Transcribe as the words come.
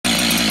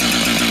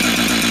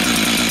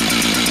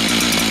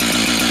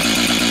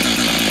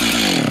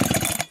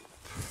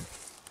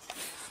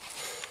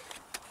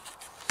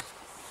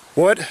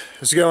What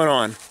is going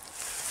on?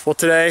 Well,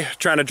 today,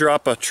 trying to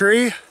drop a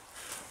tree.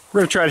 We're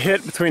gonna try to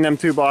hit between them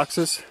two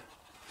boxes.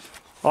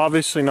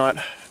 Obviously not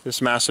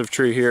this massive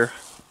tree here,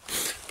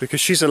 because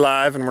she's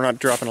alive and we're not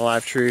dropping a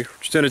live tree. We're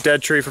just doing a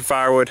dead tree for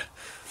firewood.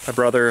 My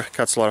brother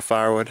cuts a lot of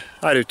firewood.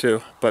 I do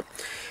too, but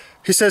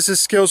he says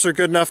his skills are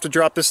good enough to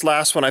drop this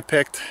last one I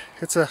picked.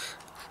 It's a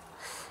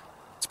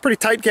pretty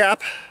tight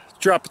gap to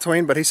drop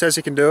between, but he says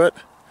he can do it.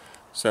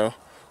 So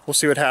we'll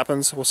see what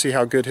happens. We'll see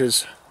how good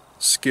his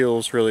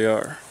skills really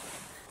are.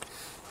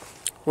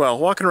 Well,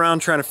 walking around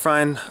trying to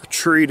find a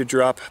tree to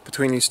drop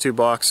between these two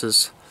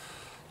boxes,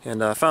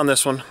 and found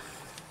this one.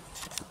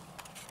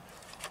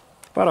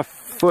 About a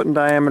foot in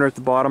diameter at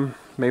the bottom,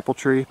 maple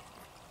tree,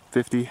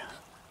 50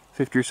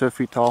 or so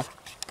feet tall.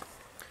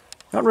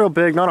 Not real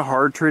big, not a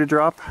hard tree to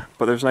drop,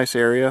 but there's a nice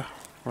area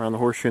around the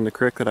horseshoe in the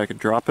creek that I could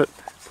drop it,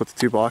 put the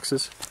two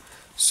boxes.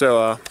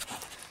 So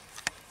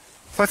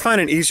if I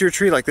find an easier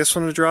tree like this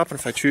one to drop, and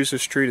if I choose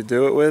this tree to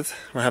do it with,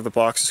 I'm going to have the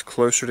boxes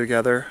closer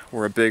together,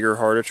 or a bigger,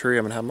 harder tree.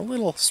 I'm going to have them a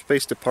little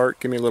spaced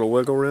apart, give me a little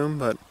wiggle room,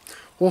 but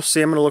we'll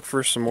see. I'm going to look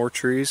for some more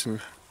trees, and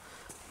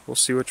we'll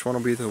see which one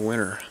will be the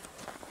winner.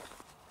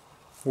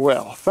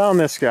 Well, found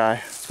this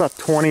guy. It's about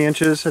 20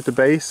 inches at the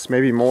base,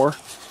 maybe more.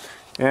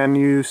 And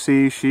you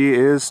see she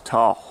is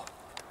tall.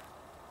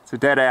 It's a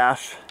dead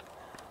ash.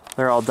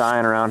 They're all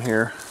dying around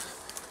here.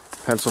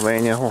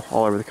 Pennsylvania,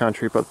 all over the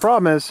country. But the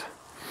problem is,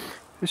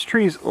 this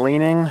tree's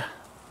leaning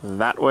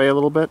that way a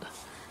little bit,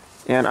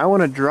 and I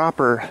want to drop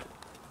her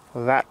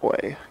that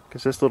way,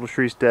 because this little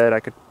tree's dead. I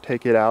could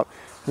take it out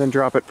and then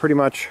drop it pretty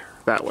much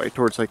that way,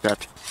 towards like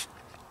that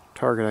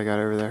target I got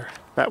over there,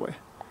 that way.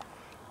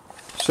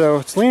 So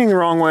it's leaning the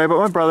wrong way, but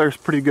my brother's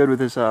pretty good with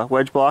his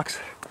wedge blocks,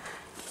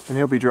 and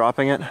he'll be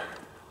dropping it.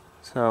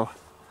 So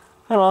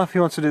I don't know if he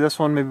wants to do this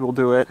one, maybe we'll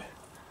do it.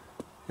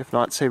 If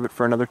not, save it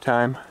for another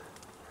time.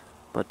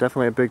 But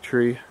definitely a big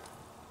tree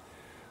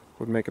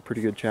would make a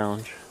pretty good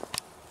challenge.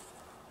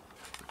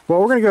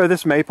 Well, we're gonna go with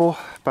this maple,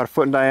 about a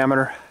foot in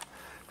diameter,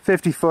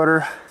 50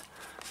 footer.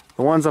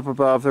 The ones up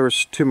above, there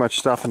was too much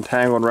stuff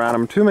entangled around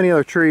them, too many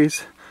other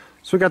trees.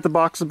 So we got the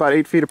boxes about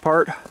 8 feet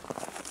apart,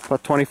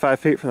 about 25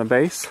 feet from the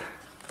base.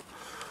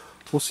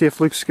 We'll see if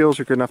Luke's skills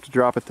are good enough to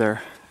drop it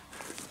there.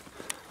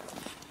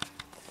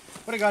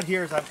 What I got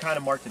here is I've kind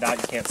of marked it out,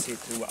 you can't see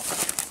it too well.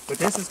 But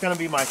this is gonna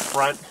be my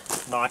front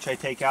notch I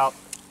take out.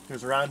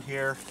 There's around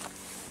here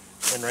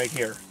and right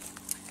here.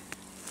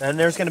 And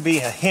there's going to be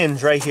a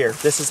hinge right here.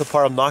 This is the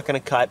part I'm not going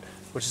to cut,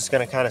 which is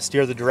going to kind of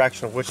steer the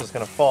direction of which is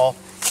going to fall.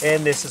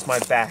 And this is my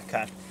back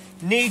cut.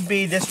 Need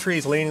be, this tree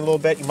is leaning a little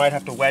bit. You might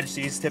have to wedge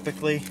these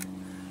typically,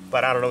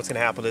 but I don't know what's going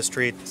to happen with this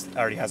tree. It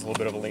already has a little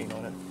bit of a lean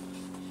on it.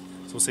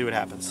 So we'll see what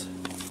happens.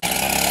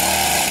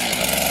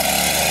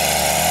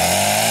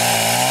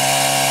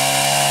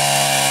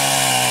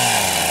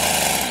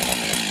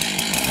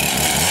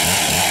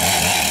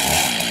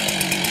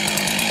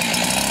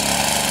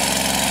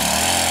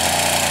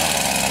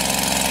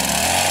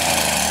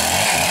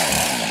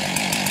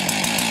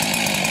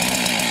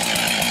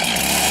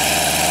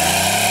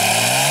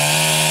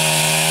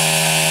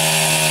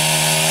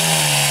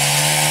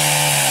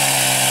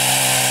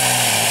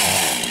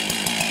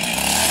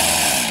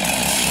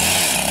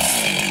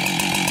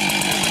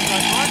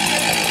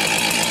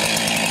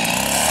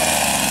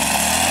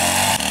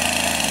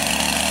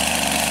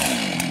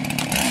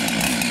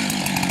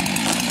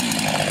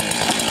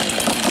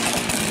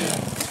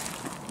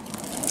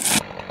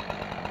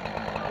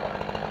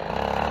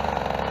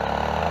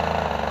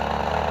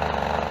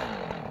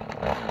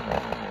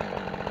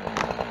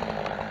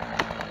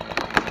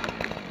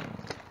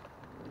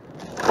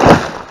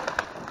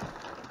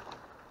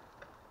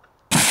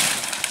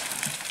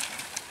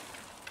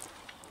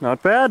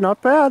 Not bad,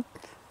 not bad.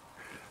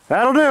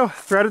 That'll do.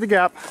 Threaded the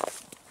gap.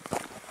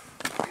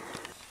 All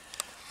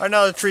right,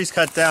 now the tree's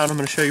cut down, I'm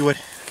going to show you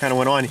what kind of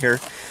went on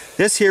here.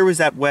 This here was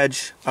that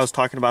wedge I was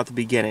talking about at the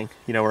beginning.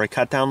 You know, where I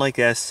cut down like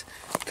this,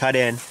 cut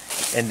in,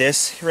 and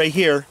this right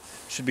here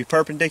should be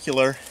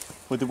perpendicular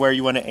with where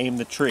you want to aim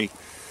the tree.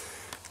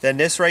 Then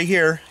this right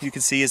here, you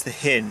can see, is the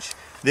hinge.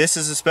 This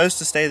is supposed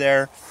to stay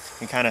there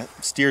and kind of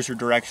steers your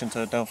direction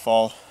so it don't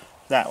fall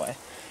that way.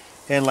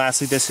 And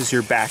lastly, this is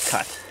your back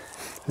cut.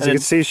 As you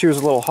can see, she was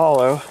a little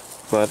hollow,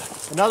 but...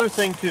 Another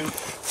thing to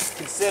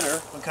consider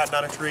when cutting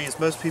down a tree is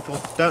most people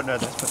don't know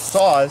this, but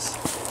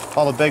saws,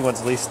 all the big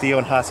ones at least, Theo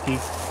and Husky,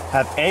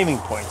 have aiming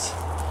points,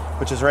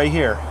 which is right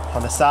here,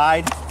 on the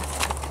side,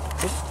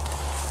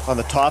 on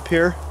the top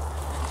here,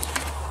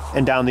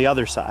 and down the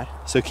other side.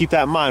 So keep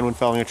that in mind when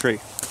felling a tree.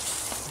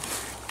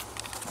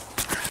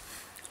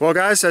 Well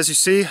guys, as you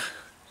see,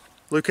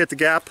 Luke hit the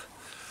gap.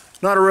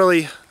 Not a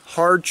really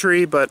hard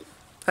tree, but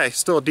hey,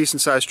 still a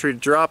decent sized tree to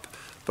drop.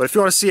 But if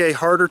you want to see a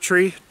harder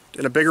tree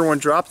and a bigger one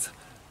dropped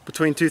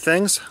between two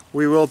things,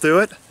 we will do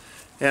it.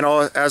 And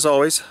as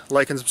always,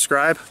 like and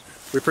subscribe.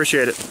 We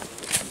appreciate it.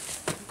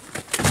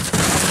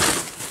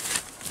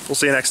 We'll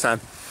see you next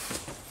time.